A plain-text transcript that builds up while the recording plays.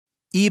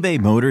eBay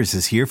Motors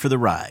is here for the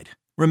ride.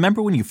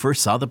 Remember when you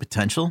first saw the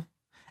potential?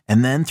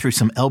 And then through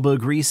some elbow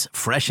grease,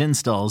 fresh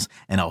installs,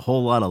 and a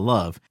whole lot of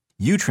love,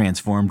 you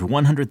transformed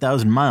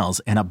 100,000 miles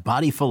and a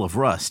body full of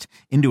rust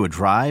into a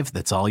drive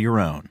that's all your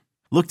own.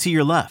 Look to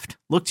your left.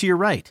 Look to your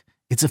right.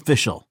 It's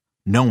official.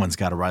 No one's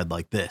got a ride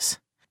like this.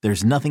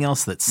 There's nothing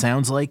else that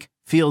sounds like,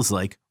 feels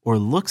like, or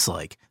looks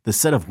like the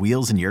set of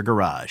wheels in your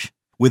garage.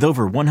 With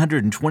over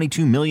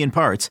 122 million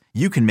parts,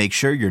 you can make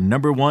sure your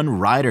number one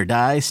ride or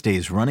die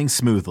stays running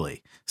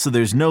smoothly. So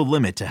there's no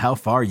limit to how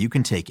far you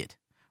can take it.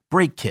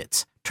 Brake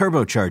kits,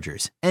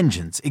 turbochargers,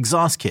 engines,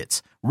 exhaust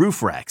kits,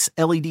 roof racks,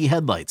 LED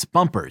headlights,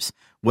 bumpers,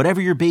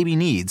 whatever your baby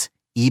needs,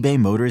 eBay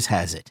Motors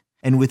has it.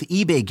 And with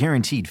eBay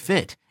Guaranteed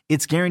Fit,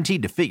 it's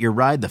guaranteed to fit your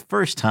ride the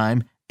first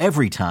time,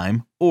 every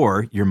time,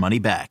 or your money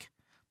back.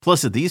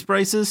 Plus at these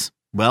prices,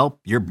 well,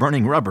 you're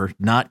burning rubber,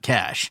 not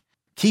cash.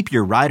 Keep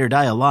your ride or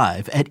die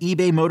alive at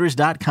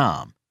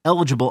ebaymotors.com.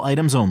 Eligible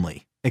items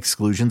only.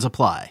 Exclusions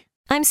apply.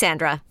 I'm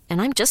Sandra,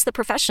 and I'm just the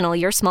professional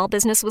your small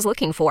business was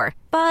looking for.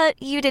 But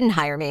you didn't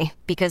hire me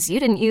because you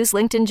didn't use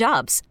LinkedIn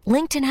Jobs.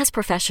 LinkedIn has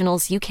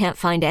professionals you can't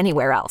find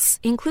anywhere else,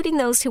 including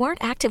those who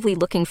aren't actively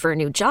looking for a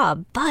new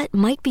job, but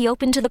might be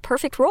open to the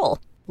perfect role,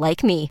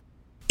 like me.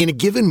 In a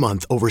given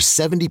month, over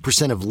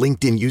 70% of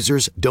LinkedIn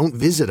users don't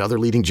visit other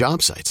leading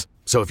job sites.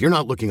 So if you're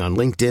not looking on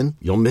LinkedIn,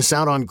 you'll miss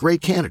out on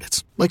great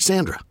candidates like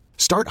Sandra.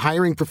 Start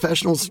hiring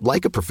professionals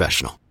like a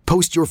professional.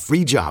 Post your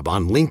free job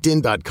on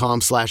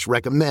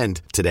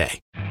linkedin.com/recommend today.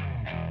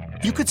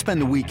 You could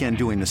spend the weekend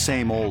doing the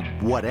same old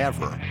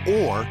whatever,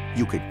 or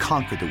you could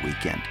conquer the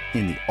weekend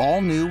in the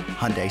all-new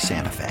Hyundai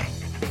Santa Fe.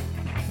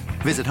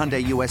 Visit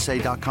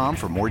HyundaiUSA.com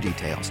for more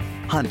details.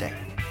 Hyundai,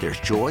 there's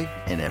joy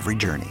in every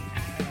journey.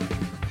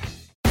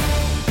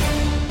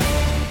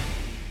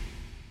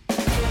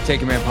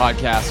 Take a Man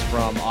podcast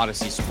from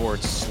Odyssey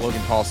Sports.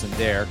 Logan Paulson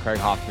there, Craig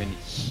Hoffman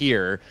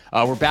here.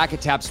 We're back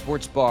at Tap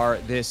Sports Bar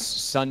this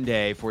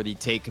Sunday for the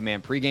Take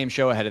Command pregame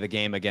show ahead of the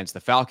game against the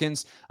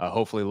Falcons.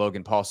 Hopefully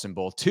Logan Paulson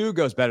Bowl 2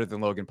 goes better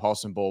than Logan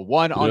Paulson Bowl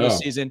 1 on the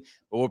season,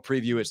 but we'll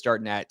preview it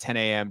starting at 10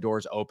 a.m.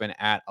 Doors open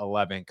at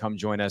 11. Come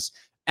join us.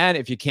 And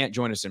if you can't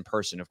join us in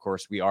person, of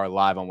course, we are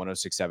live on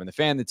 106.7 The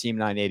Fan, the Team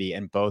 980,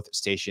 and both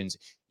stations'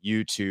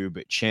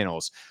 YouTube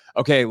channels.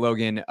 Okay,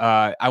 Logan,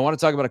 I want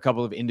to talk about a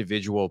couple of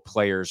individual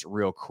players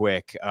real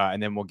quick,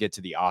 and then we'll get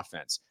to the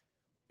offense.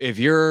 If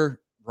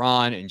you're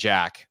Ron and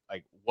Jack,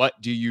 like, what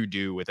do you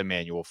do with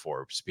Emmanuel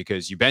Forbes?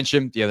 Because you benched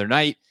him the other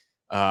night.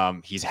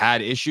 He's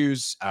had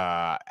issues.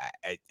 I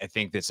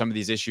think that some of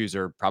these issues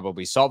are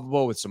probably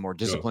solvable with some more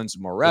discipline,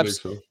 some more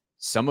reps. So.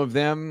 Some of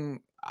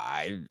them,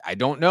 I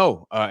don't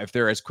know if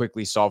they're as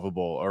quickly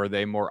solvable, or are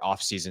they more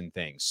off-season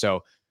things.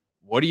 So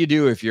what do you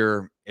do if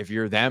you're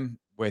them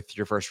with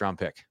your first round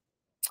pick?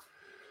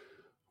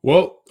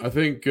 Well, I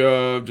think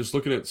just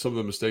looking at some of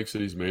the mistakes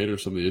that he's made or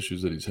some of the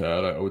issues that he's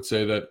had, I would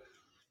say that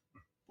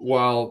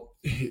while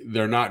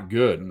they're not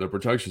good and the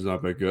protection's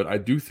not that good, I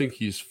do think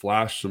he's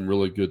flashed some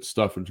really good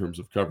stuff in terms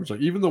of coverage.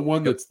 Like even the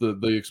one that's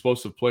the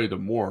explosive play to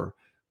Moore,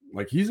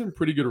 like he's in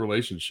pretty good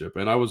relationship.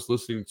 And I was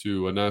listening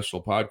to a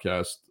national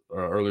podcast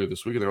earlier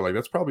this week, and they're like,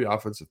 that's probably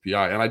offensive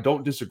PI. And I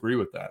don't disagree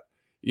with that.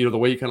 You know, the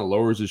way he kind of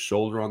lowers his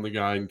shoulder on the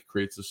guy and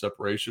creates the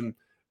separation,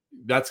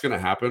 that's going to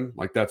happen.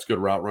 Like that's good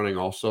route running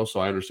also. So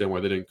I understand why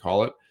they didn't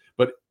call it.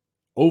 But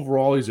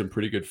overall, he's in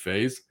pretty good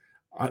phase.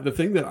 The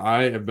thing that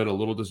I have been a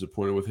little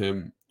disappointed with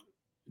him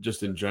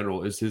just in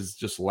general is his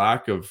just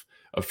lack of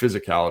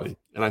physicality.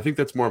 And I think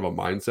that's more of a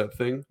mindset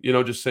thing, you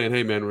know, just saying,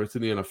 hey man, we're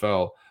in the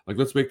NFL. Like,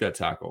 let's make that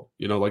tackle,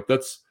 you know, like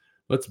let's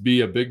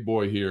be a big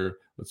boy here.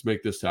 Let's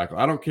make this tackle.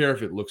 I don't care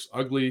if it looks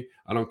ugly.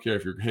 I don't care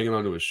if you're hanging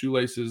onto his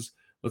shoelaces.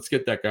 Let's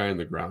get that guy in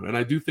the ground. And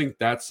I do think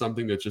that's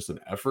something that's just an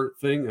effort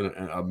thing and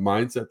a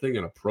mindset thing,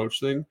 an approach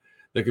thing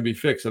that can be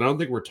fixed. And I don't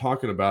think we're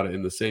talking about it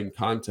in the same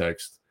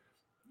context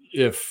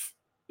if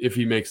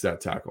he makes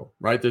that tackle,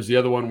 right? There's the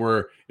other one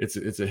where it's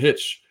a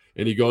hitch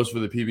and he goes for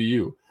the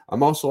PBU.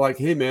 I'm also like,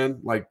 hey man,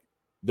 like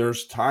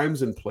there's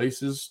times and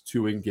places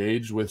to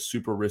engage with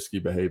super risky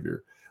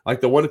behavior. Like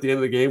the one at the end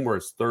of the game where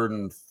it's 3rd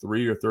and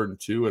 3 or 3rd and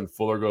 2 and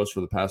Fuller goes for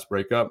the pass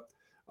breakup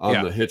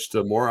on the hitch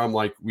to Moore. I'm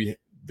like,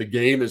 the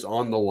game is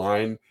on the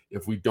line.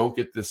 If we don't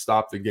get this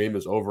stop, the game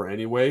is over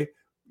anyway.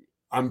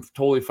 I'm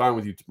totally fine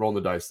with you rolling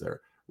the dice there.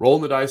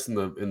 Rolling the dice in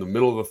the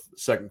middle of the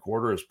second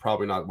quarter is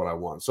probably not what I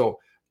want. So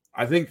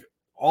I think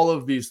all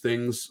of these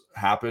things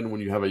happen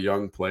when you have a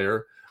young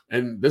player.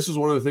 And this is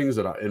one of the things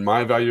that in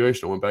my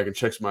evaluation, I went back and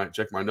checked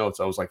my notes.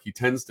 I was like, he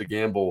tends to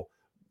gamble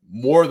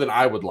more than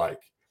I would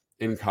like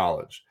in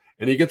college.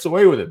 And he gets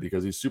away with it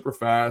because he's super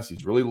fast.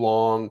 He's really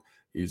long.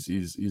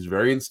 He's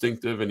very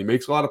instinctive and he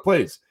makes a lot of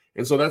plays.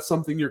 And so that's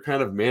something you're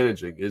kind of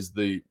managing is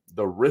the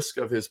risk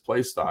of his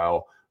play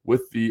style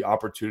with the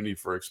opportunity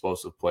for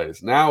explosive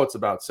plays. Now it's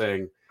about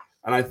saying,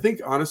 and I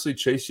think honestly,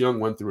 Chase Young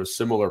went through a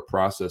similar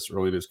process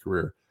early in his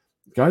career.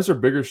 Guys are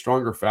bigger,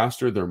 stronger,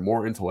 faster. They're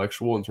more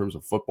intellectual in terms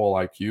of football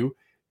IQ.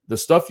 The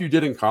stuff you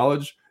did in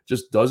college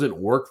just doesn't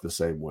work the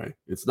same way.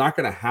 It's not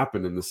going to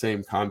happen in the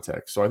same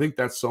context. So I think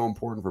that's so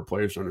important for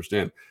players to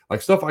understand.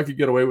 Like stuff I could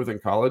get away with in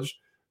college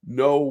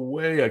no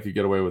way I could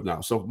get away with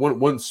now. So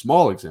one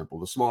small example,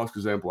 the smallest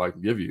example I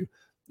can give you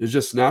is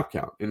just snap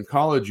count. In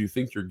college, you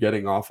think you're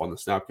getting off on the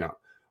snap count.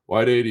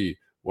 Wide 80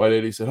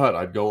 said Hut.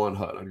 I'd go on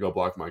Hut. I'd go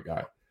block my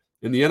guy.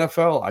 In the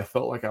NFL, I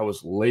felt like I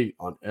was late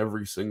on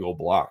every single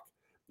block.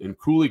 And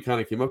Cooley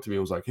kind of came up to me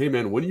and was like, hey,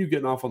 man, when are you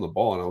getting off on the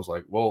ball? And I was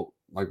like, well,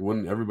 like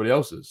when everybody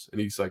else is.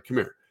 And he's like, come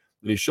here.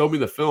 And he showed me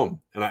the film,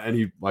 and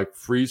he like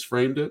freeze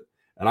framed it.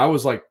 And I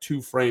was like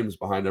 2 frames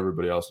behind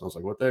everybody else. And I was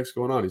like, what the heck's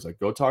going on? He's like,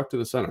 go talk to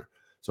the center.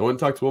 So I went and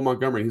talked to Will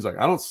Montgomery. He's like,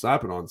 I don't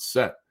snap it on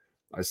set.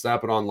 I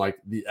snap it on like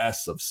the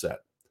S of set.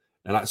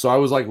 And so I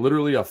was like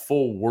literally a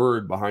full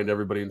word behind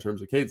everybody in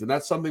terms of cadence. And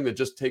that's something that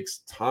just takes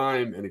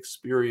time and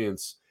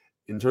experience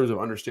in terms of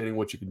understanding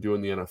what you can do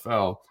in the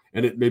NFL.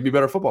 And it made me a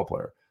better football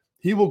player.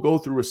 He will go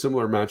through a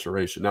similar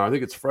maturation. Now, I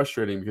think it's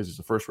frustrating because he's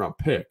a first-round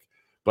pick,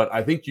 but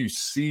I think you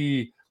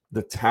see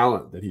the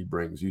talent that he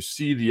brings. You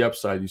see the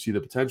upside, you see the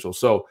potential.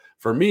 So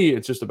for me,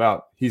 it's just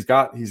about he's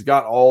got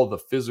all the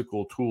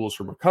physical tools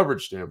from a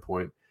coverage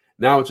standpoint.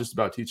 Now it's just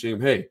about teaching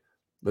him, hey,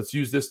 let's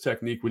use this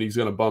technique when he's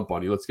going to bump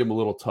on you. Let's give him a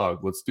little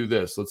tug. Let's do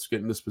this. Let's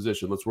get in this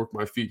position. Let's work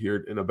my feet here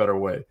in a better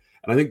way.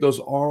 And I think those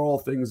are all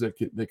things that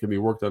can be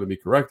worked on and be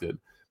corrected.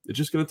 It's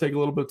just going to take a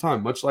little bit of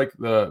time, much like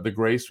the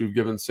grace we've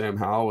given Sam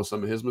Howell with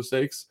some of his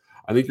mistakes.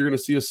 I think you're going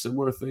to see a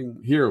similar thing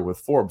here with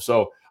Forbes.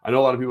 So I know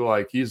a lot of people are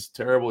like, he's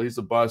terrible, he's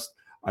a bust.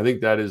 I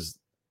think that is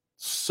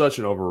such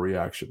an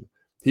overreaction.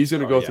 He's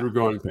going to go through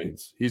growing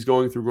pains. He's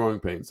going through growing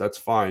pains. That's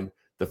fine.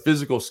 The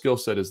physical skill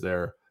set is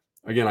there.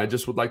 Again, I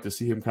just would like to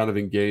see him kind of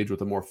engage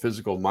with a more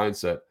physical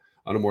mindset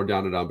on a more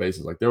down-to-down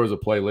basis. Like there was a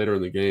play later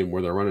in the game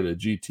where they're running a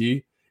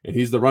GT, and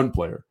he's the run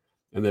player.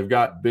 And they've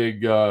got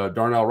big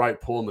Darnell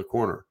Wright pulling the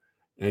corner.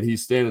 And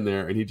he's standing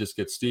there, and he just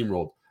gets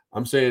steamrolled.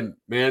 I'm saying,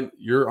 man,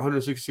 you're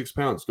 166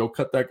 pounds. Go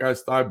cut that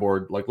guy's thigh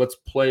board. Like, let's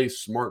play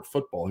smart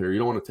football here. You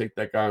don't want to take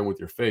that guy in with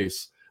your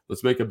face.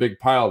 Let's make a big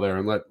pile there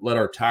and let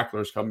our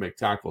tacklers come make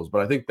tackles.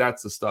 But I think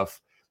that's the stuff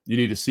you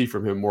need to see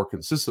from him more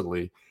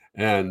consistently.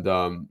 And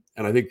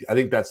I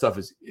think that stuff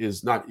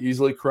is not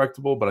easily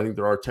correctable, but I think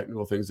there are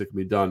technical things that can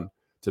be done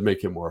to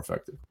make him more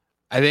effective.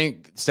 I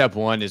think step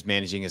one is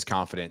managing his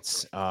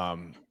confidence.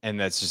 And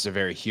that's just a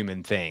very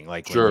human thing.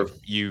 Like sure.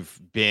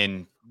 You've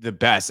been the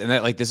best. And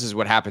that, like, this is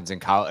what happens in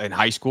college, in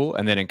high school,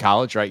 and then in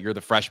college, right? You're the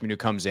freshman who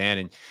comes in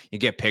and you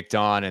get picked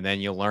on, and then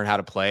you'll learn how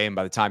to play. And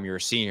by the time you're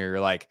a senior, you're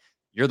like,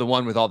 you're the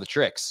one with all the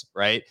tricks,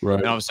 right?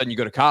 And all of a sudden you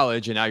go to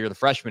college and now you're the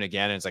freshman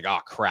again. And it's like, oh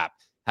crap,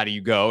 how do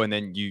you go? And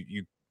then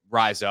you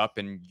rise up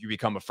and you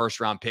become a first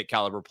round pick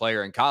caliber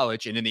player in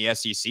college and in the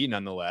SEC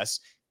nonetheless.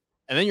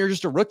 And then you're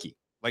just a rookie.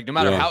 Like no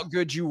matter how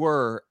good you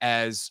were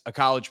as a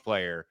college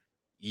player,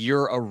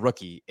 you're a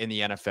rookie in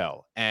the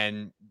NFL.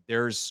 And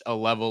there's a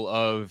level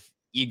of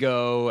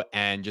ego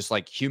and just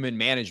like human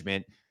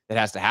management that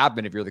has to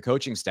happen if you're the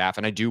coaching staff.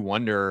 And I do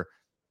wonder,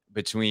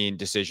 between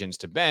decisions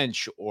to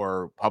bench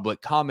or public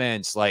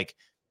comments, like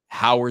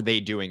how are they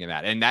doing in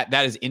that? And that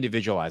is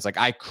individualized. Like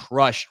I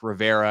crushed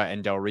Rivera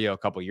and Del Rio a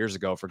couple of years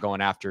ago for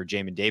going after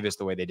Jamin Davis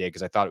the way they did,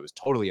 because I thought it was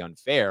totally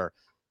unfair.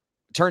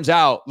 Turns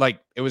out like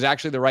it was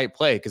actually the right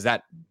play, because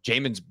that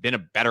Jamin's been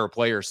a better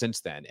player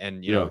since then.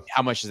 And you know,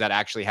 how much does that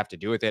actually have to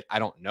do with it? I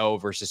don't know,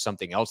 versus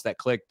something else that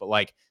clicked, but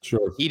like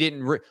he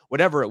didn't,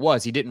 whatever it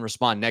was, he didn't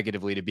respond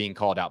negatively to being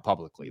called out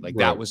publicly. Like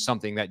that was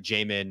something that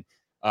Jamin,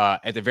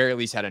 at the very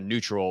least, had a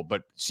neutral,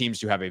 but seems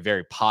to have a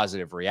very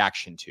positive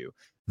reaction to.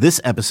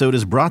 This episode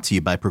is brought to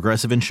you by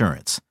Progressive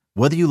Insurance.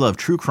 Whether you love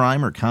true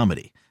crime or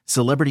comedy,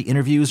 celebrity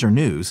interviews or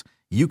news,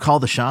 you call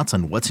the shots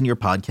on what's in your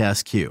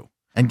podcast queue.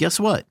 And guess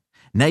what?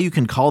 Now you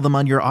can call them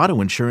on your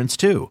auto insurance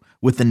too,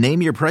 with the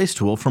Name Your Price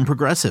tool from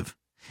Progressive.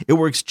 It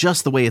works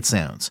just the way it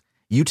sounds.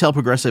 You tell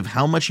Progressive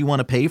how much you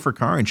want to pay for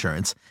car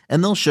insurance,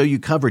 and they'll show you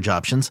coverage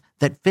options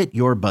that fit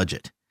your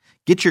budget.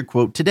 Get your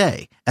quote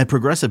today at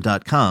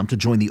Progressive.com to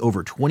join the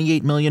over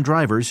 28 million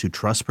drivers who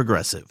trust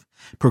Progressive.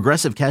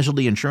 Progressive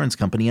Casualty Insurance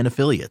Company and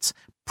Affiliates.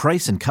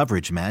 Price and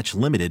coverage match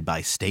limited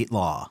by state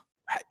law.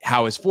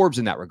 How is Forbes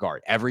in that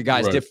regard? Every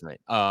guy's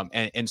different.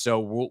 And so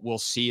we'll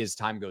see as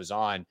time goes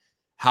on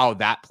how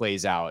that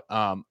plays out.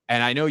 And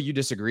I know you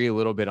disagree a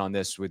little bit on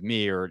this with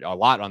me, or a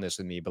lot on this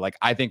with me, but like,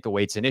 I think the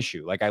weight's an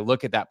issue. Like I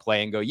look at that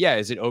play and go, yeah,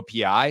 is it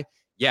OPI?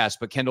 Yes,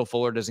 but Kendall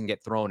Fuller doesn't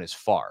get thrown as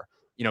far.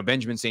 You know,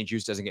 Benjamin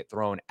St-Juste doesn't get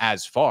thrown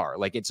as far.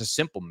 Like it's a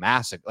simple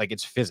massive, like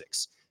it's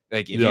physics.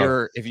 Like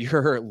if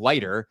you're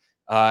lighter,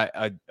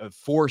 a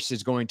force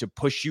is going to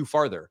push you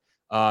farther.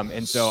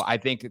 And so I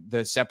think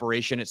the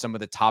separation at some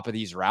of the top of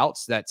these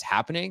routes that's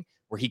happening,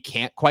 where he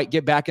can't quite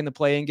get back in the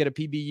play and get a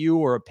PBU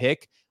or a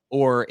pick,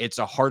 or it's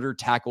a harder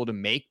tackle to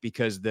make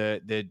because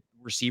the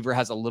receiver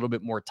has a little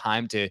bit more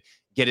time to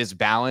get his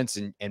balance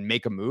and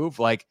make a move.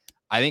 Like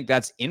I think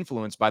that's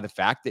influenced by the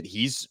fact that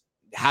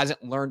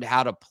hasn't learned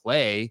how to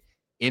play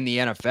in the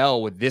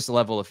NFL with this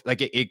level of, like,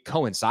 it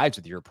coincides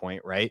with your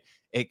point, right?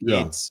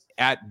 It's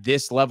at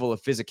this level of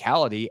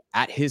physicality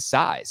at his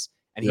size.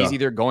 And he's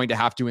either going to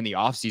have to, in the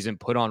offseason,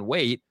 put on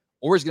weight,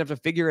 or he's going to have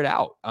to figure it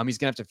out. He's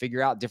going to have to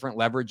figure out different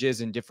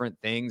leverages and different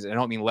things. And I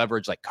don't mean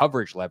leverage like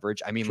coverage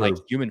leverage. I mean like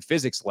human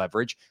physics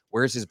leverage.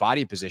 Where's his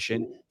body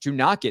position to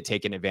not get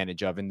taken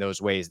advantage of in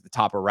those ways, the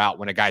top of route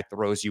when a guy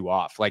throws you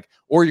off, like,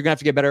 or you're going to have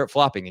to get better at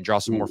flopping and draw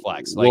some more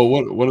flags. Like, well,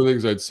 one of the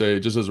things I'd say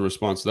just as a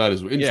response to that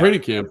is in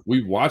training camp,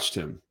 we watched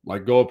him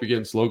like go up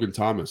against Logan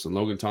Thomas, and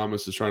Logan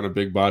Thomas is trying to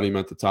big body him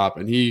at the top,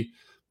 and he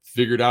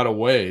figured out a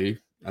way.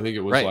 I think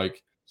it was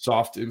like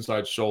soft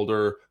inside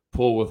shoulder,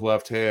 pull with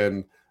left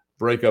hand,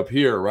 break up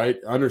here, right?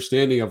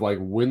 Understanding of like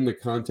when the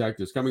contact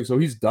is coming. So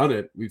he's done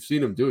it. We've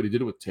seen him do it. He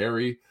did it with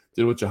Terry,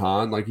 did it with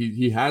Jahan. Like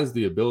he has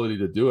the ability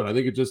to do it. I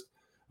think it's just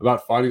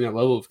about finding that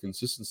level of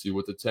consistency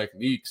with the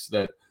techniques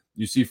that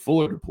you see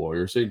Fuller deploy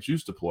or St.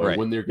 Juice deploy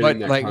when they're getting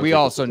that. Like we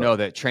also know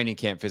that training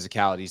camp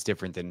physicality is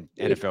different than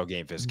NFL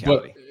game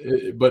physicality.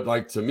 But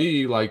like to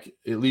me, like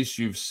at least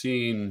you've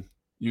seen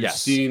a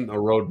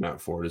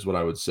roadmap for it is what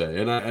I would say.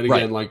 And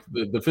again, like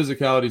the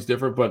physicality is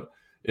different, but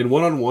in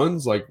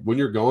one-on-ones, like when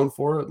you're going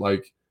for it,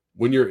 like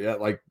when you're at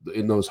like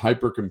in those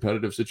hyper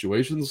competitive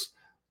situations,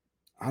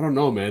 I don't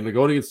know, man. To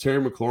go against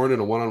Terry McLaurin in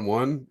a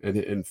one-on-one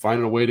and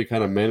finding a way to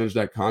kind of manage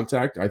that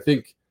contact, I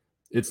think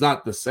it's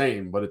not the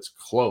same, but it's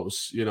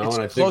close, you know. It's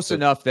and I close think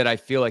enough that I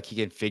feel like he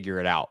can figure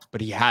it out, but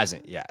he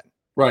hasn't yet.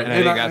 Right.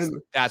 And I think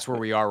that's where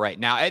we are right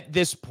now at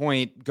this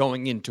point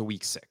going into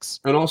week 6.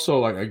 And also,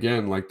 like,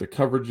 again, like the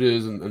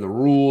coverages and the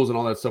rules and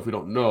all that stuff we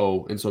don't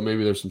know. And so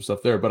maybe there's some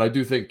stuff there. But I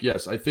do think,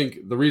 yes, I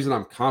think the reason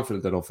I'm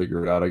confident that he'll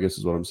figure it out, I guess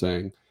is what I'm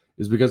saying,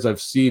 is because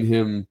I've seen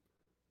him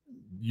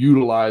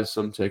utilize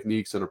some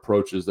techniques and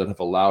approaches that have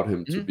allowed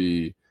him to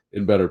be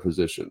in better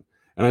position.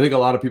 And I think a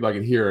lot of people, I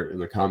can hear it in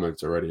the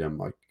comments already. I'm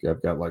like,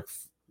 I've got like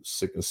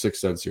a sixth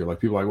sense here.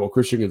 Like people are like, well,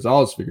 Christian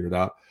Gonzalez figured it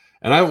out.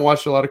 And I haven't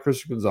watched a lot of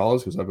Christian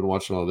Gonzalez because I've been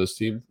watching all of this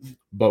team.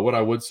 But what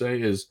I would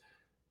say is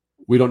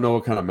we don't know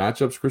what kind of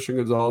matchups Christian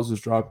Gonzalez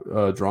is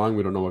drawing.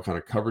 We don't know what kind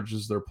of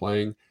coverages they're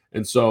playing.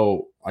 And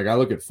so like I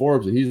look at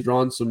Forbes and he's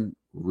drawn some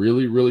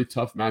really, really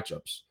tough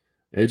matchups.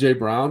 A.J.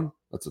 Brown,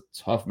 that's a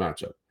tough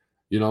matchup.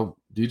 You know,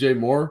 DJ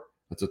Moore,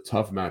 that's a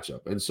tough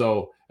matchup. And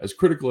so as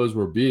critical as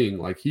we're being,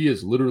 like he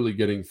is literally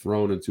getting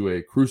thrown into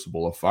a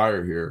crucible of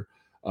fire here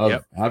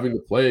of having to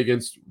play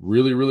against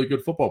really, really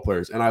good football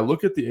players. And I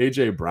look at the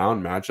A.J.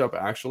 Brown matchup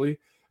actually,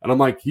 and I'm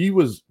like, he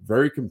was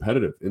very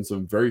competitive in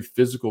some very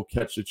physical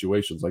catch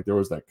situations. Like there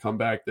was that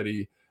comeback that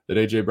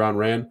A.J. Brown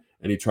ran,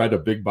 and he tried to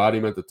big body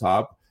him at the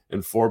top.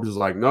 And Forbes is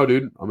like, no,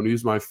 dude, I'm going to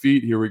use my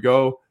feet. Here we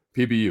go,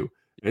 PBU.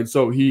 And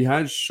so he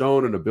has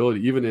shown an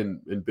ability, even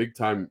in big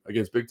time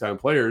against big time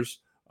players,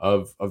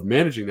 of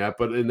managing that.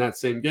 But in that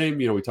same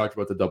game, you know, we talked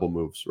about the double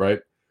moves,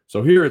 right?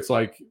 So here it's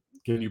like,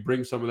 can you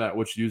bring some of that,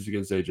 which you used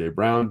against A.J.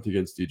 Brown,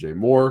 against DJ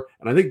Moore?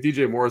 And I think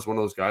DJ Moore is one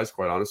of those guys,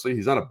 quite honestly.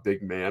 He's not a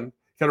big man.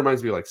 He kind of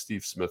reminds me of like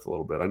Steve Smith a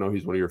little bit. I know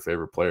he's one of your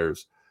favorite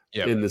players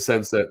in the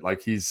sense that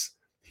like he's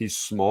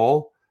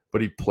small,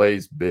 but he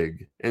plays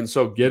big. And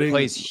so he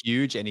plays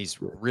huge, and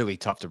he's really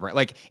tough to bring.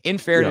 Like in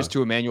fairness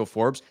to Emmanuel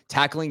Forbes,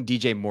 tackling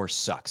DJ Moore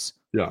sucks.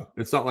 Yeah,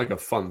 it's not like a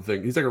fun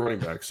thing. He's like a running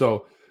back.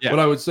 So what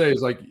I would say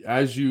is like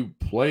as you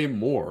play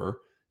more,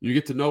 you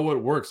get to know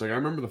what works. Like I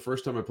remember the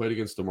first time I played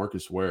against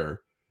DeMarcus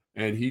Ware,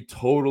 and he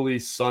totally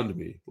sunned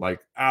me.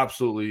 Like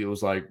absolutely, it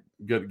was like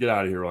get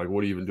out of here. Like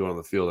what are you even doing on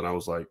the field? And I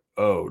was like,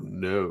 oh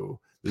no,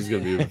 this is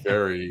going to be a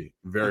very,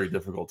 very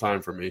difficult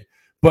time for me.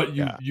 But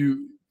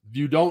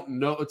you don't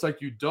know. It's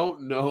like you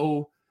don't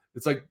know.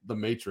 It's like the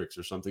Matrix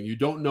or something. You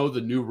don't know the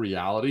new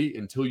reality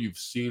until you've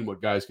seen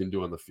what guys can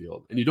do on the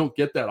field. And you don't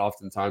get that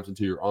oftentimes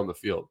until you're on the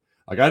field.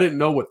 Like I didn't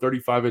know what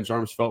 35-inch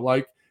arms felt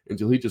like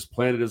until he just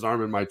planted his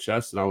arm in my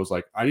chest. And I was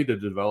like, I need to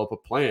develop a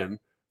plan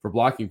for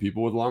blocking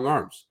people with long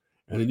arms.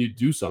 And then you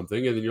do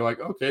something and then you're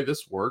like, okay,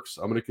 this works.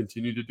 I'm going to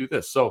continue to do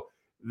this. So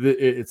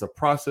it's a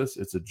process.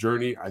 It's a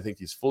journey. I think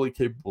he's fully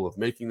capable of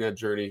making that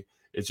journey.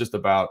 It's just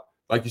about,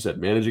 like you said,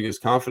 managing his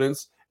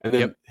confidence. And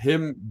then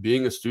him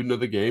being a student of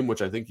the game,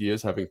 which I think he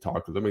is, having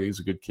talked with him, and he's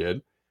a good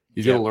kid.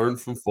 He's going to learn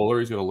from Fuller.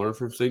 He's going to learn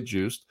from St.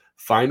 Juice,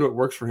 find what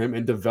works for him,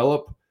 and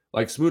develop,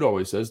 like Smoot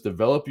always says,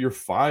 develop your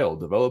file,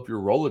 develop your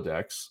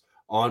Rolodex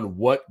on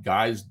what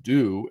guys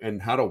do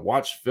and how to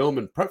watch film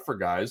and prep for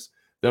guys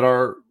that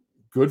are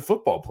good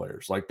football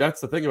players. Like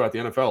that's the thing about the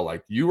NFL.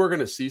 Like you are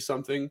going to see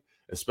something,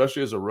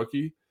 especially as a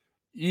rookie,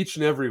 each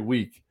and every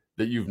week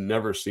that you've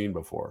never seen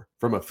before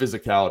from a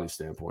physicality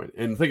standpoint.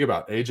 And think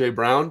about A.J.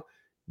 Brown,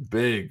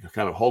 big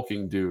kind of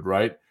hulking dude,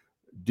 right?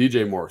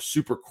 DJ Moore,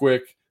 super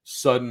quick,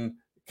 sudden,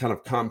 kind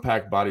of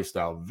compact body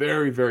style.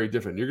 Very, very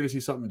different. You're going to see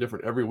something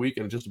different every week,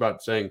 and just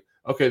about saying,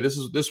 okay,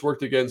 this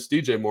worked against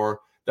DJ Moore.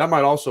 That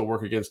might also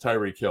work against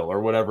Tyreek Hill or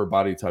whatever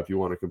body type you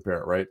want to compare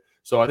it, right?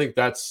 So I think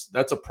that's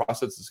a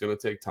process that's going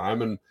to take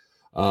time, and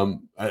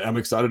I'm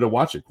excited to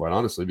watch it, quite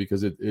honestly,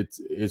 because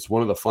it's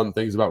one of the fun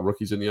things about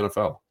rookies in the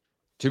NFL.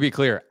 To be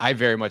clear, I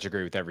very much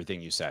agree with everything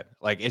you said.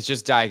 Like, it's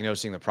just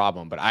diagnosing the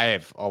problem, but I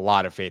have a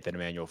lot of faith in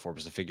Emmanuel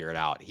Forbes to figure it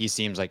out. He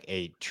seems like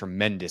a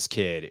tremendous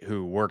kid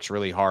who works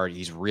really hard.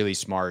 He's really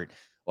smart.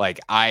 Like,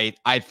 I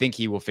think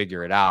he will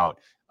figure it out.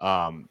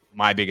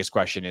 My biggest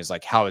question is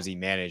like, how is he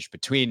managed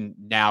between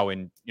now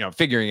and,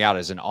 figuring out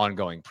as an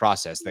ongoing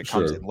process that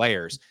comes in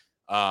layers.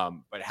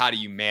 But how do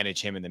you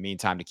manage him in the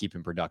meantime to keep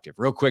him productive?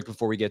 Real quick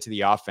before we get to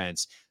the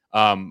offense,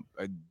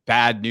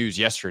 bad news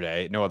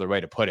yesterday, no other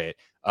way to put it.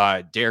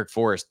 Derek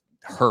Forrest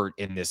hurt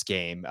in this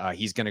game.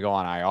 He's going to go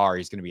on IR.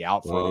 He's going to be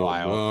out for a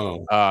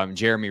while. No.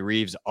 Jeremy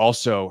Reeves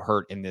also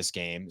hurt in this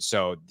game.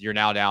 So you're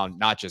now down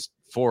not just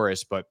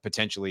Forrest, but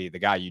potentially the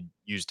guy you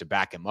used to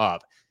back him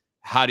up.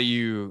 How do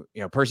you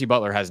Percy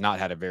Butler has not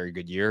had a very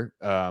good year.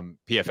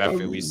 PFF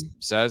at least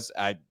says.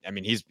 I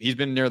mean, he's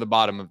been near the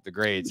bottom of the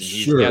grades, and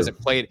he hasn't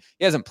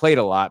played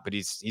a lot, but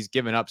he's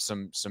given up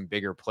some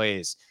bigger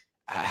plays.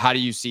 How do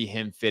you see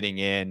him fitting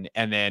in?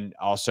 And then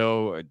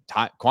also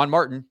Quan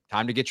Martin,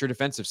 time to get your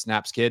defensive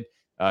snaps, kid.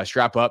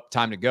 Strap up,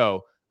 time to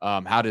go.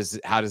 How does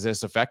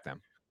this affect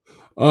them?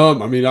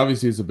 I mean,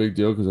 obviously it's a big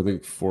deal because I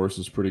think Forrest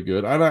is pretty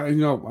good. I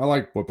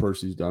like what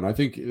Percy's done. I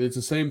think it's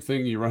the same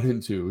thing you run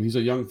into. He's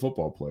a young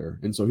football player,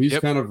 and so he's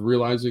kind of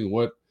realizing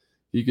what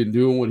he can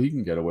do and what he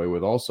can get away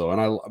with also.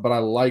 But I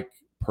like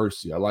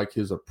Percy. I like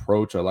his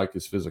approach. I like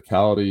his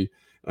physicality.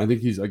 And I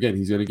think he's going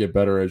to get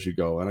better as you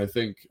go. And I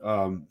think,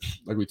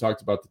 like we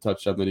talked about the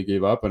touchdown that he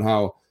gave up and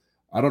how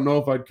I don't know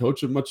if I'd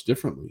coach him much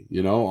differently,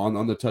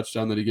 on the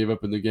touchdown that he gave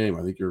up in the game.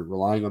 I think you're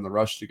relying on the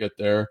rush to get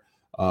there.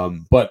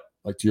 But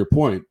like to your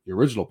point, the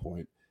original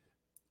point,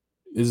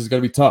 this is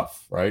going to be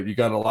tough, right? You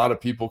got a lot of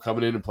people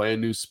coming in and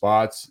playing new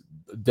spots.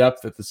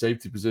 Depth at the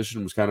safety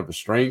position was kind of a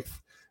strength.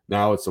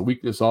 Now it's a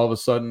weakness all of a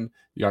sudden.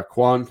 You got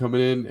Quan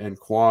coming in, and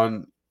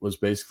Quan was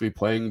basically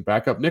playing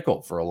backup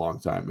nickel for a long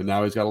time. And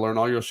now he's got to learn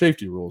all your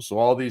safety rules. So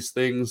all these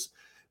things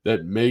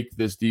that make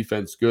this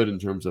defense good in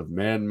terms of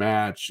man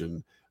match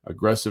and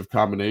aggressive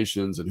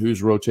combinations and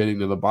who's rotating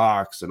to the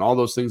box and all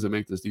those things that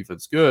make this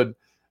defense good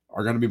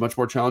are going to be much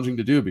more challenging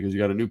to do because you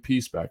got a new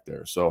piece back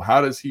there. So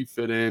how does he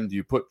fit in? Do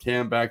you put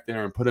Cam back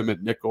there and put him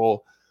at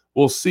nickel?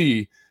 We'll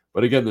see.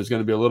 But again, there's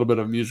going to be a little bit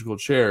of musical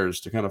chairs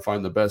to kind of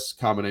find the best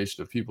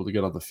combination of people to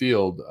get on the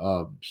field.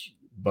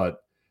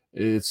 But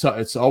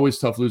it's always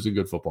tough losing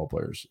good football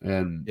players.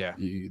 And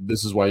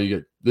this is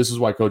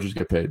why coaches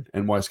get paid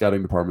and why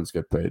scouting departments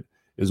get paid,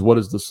 is what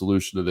is the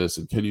solution to this?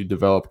 And can you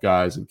develop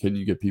guys and can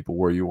you get people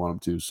where you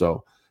want them to?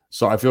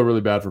 So I feel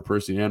really bad for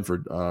Percy and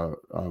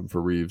for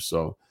Reeves.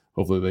 So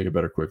hopefully they get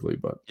better quickly.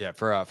 But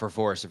for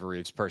Forrest and for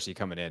Reeves, Percy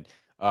coming in.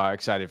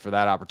 Excited for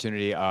that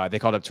opportunity. They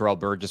called up Terrell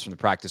Burgess from the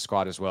practice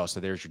squad as well.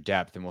 So there's your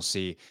depth, and we'll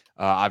see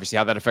obviously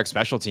how that affects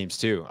special teams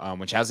too,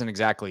 which hasn't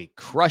exactly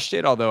crushed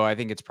it, although I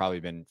think it's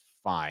probably been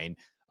fine.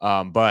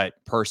 But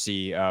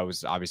Percy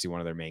was obviously one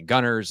of their main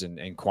gunners,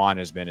 and Quan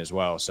has been as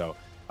well. So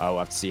we'll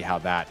have to see how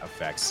that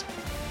affects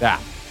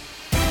that.